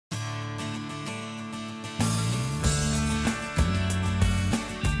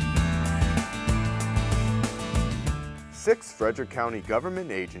6 Frederick County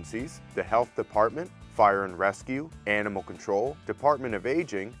government agencies, the Health Department, Fire and Rescue, Animal Control, Department of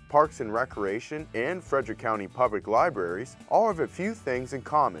Aging, Parks and Recreation, and Frederick County Public Libraries all have a few things in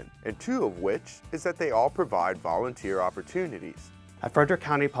common, and 2 of which is that they all provide volunteer opportunities. At Frederick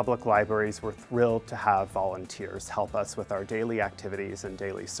County Public Libraries, we're thrilled to have volunteers help us with our daily activities and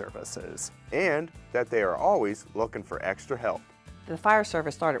daily services. And that they are always looking for extra help. The fire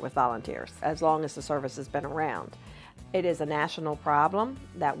service started with volunteers, as long as the service has been around. It is a national problem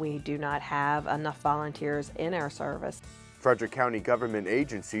that we do not have enough volunteers in our service. Frederick County government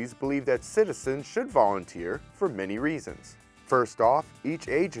agencies believe that citizens should volunteer for many reasons. First off, each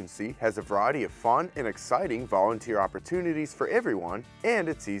agency has a variety of fun and exciting volunteer opportunities for everyone, and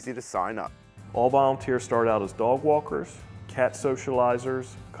it's easy to sign up. All volunteers start out as dog walkers, cat socializers,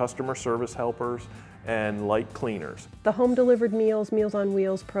 customer service helpers, and light cleaners. The home delivered meals, Meals on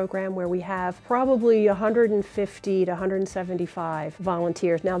Wheels program, where we have probably 150 to 175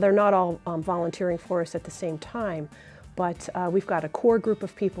 volunteers. Now they're not all volunteering for us at the same time, but we've got a core group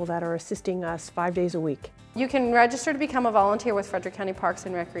of people that are assisting us 5 days a week. You can register to become a volunteer with Frederick County Parks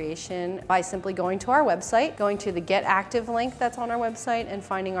and Recreation by simply going to our website, going to the Get Active link that's on our website, and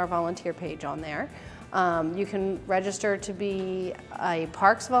finding our volunteer page on there. You can register to be a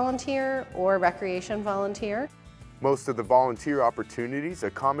parks volunteer or recreation volunteer. Most of the volunteer opportunities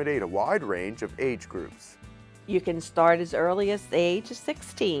accommodate a wide range of age groups. You can start as early as the age of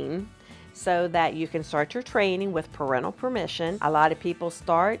 16 so that you can start your training with parental permission. A lot of people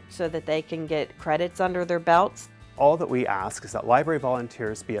start so that they can get credits under their belts. All that we ask is that library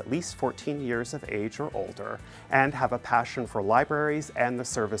volunteers be at least 14 years of age or older and have a passion for libraries and the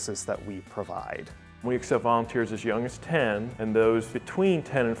services that we provide. We accept volunteers as young as 10, and those between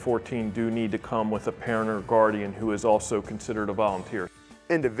 10 and 14 do need to come with a parent or guardian who is also considered a volunteer.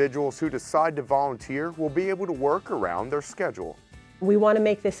 Individuals who decide to volunteer will be able to work around their schedule. We want to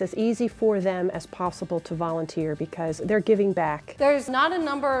make this as easy for them as possible to volunteer because they're giving back. There's not a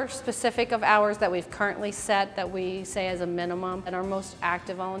number specific of hours that we've currently set that we say as a minimum, and our most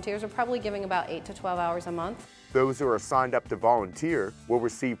active volunteers are probably giving about 8 to 12 hours a month. Those who are signed up to volunteer will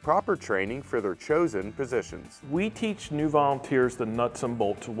receive proper training for their chosen positions. We teach new volunteers the nuts and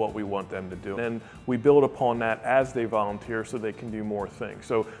bolts of what we want them to do, and we build upon that as they volunteer so they can do more things.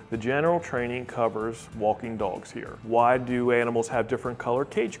 So the general training covers walking dogs here. Why do animals have different colored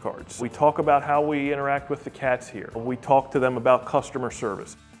cage cards? We talk about how we interact with the cats here. We talk to them about customer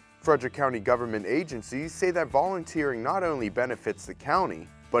service. Frederick County government agencies say that volunteering not only benefits the county,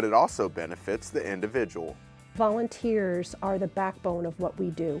 but it also benefits the individual. Volunteers are the backbone of what we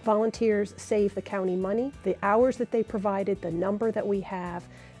do. Volunteers save the county money. The hours that they provided, the number that we have,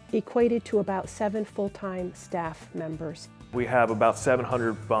 equated to about 7 full-time staff members. We have about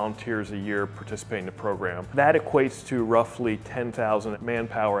 700 volunteers a year participating in the program. That equates to roughly 10,000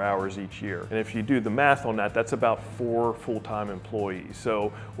 manpower hours each year. And if you do the math on that, that's about 4 full-time employees.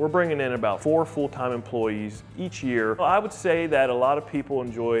 So we're bringing in about 4 full-time employees each year. I would say that a lot of people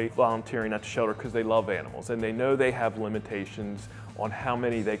enjoy volunteering at the shelter because they love animals and they know they have limitations on how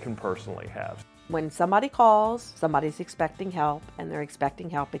many they can personally have. When somebody calls, somebody's expecting help, and they're expecting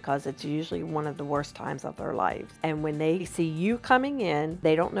help because it's usually one of the worst times of their lives. And when they see you coming in,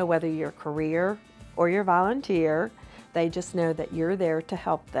 they don't know whether you're a career or you're a volunteer. They just know that you're there to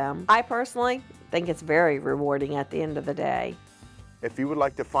help them. I personally think it's very rewarding at the end of the day. If you would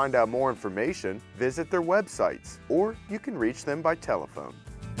like to find out more information, visit their websites, or you can reach them by telephone.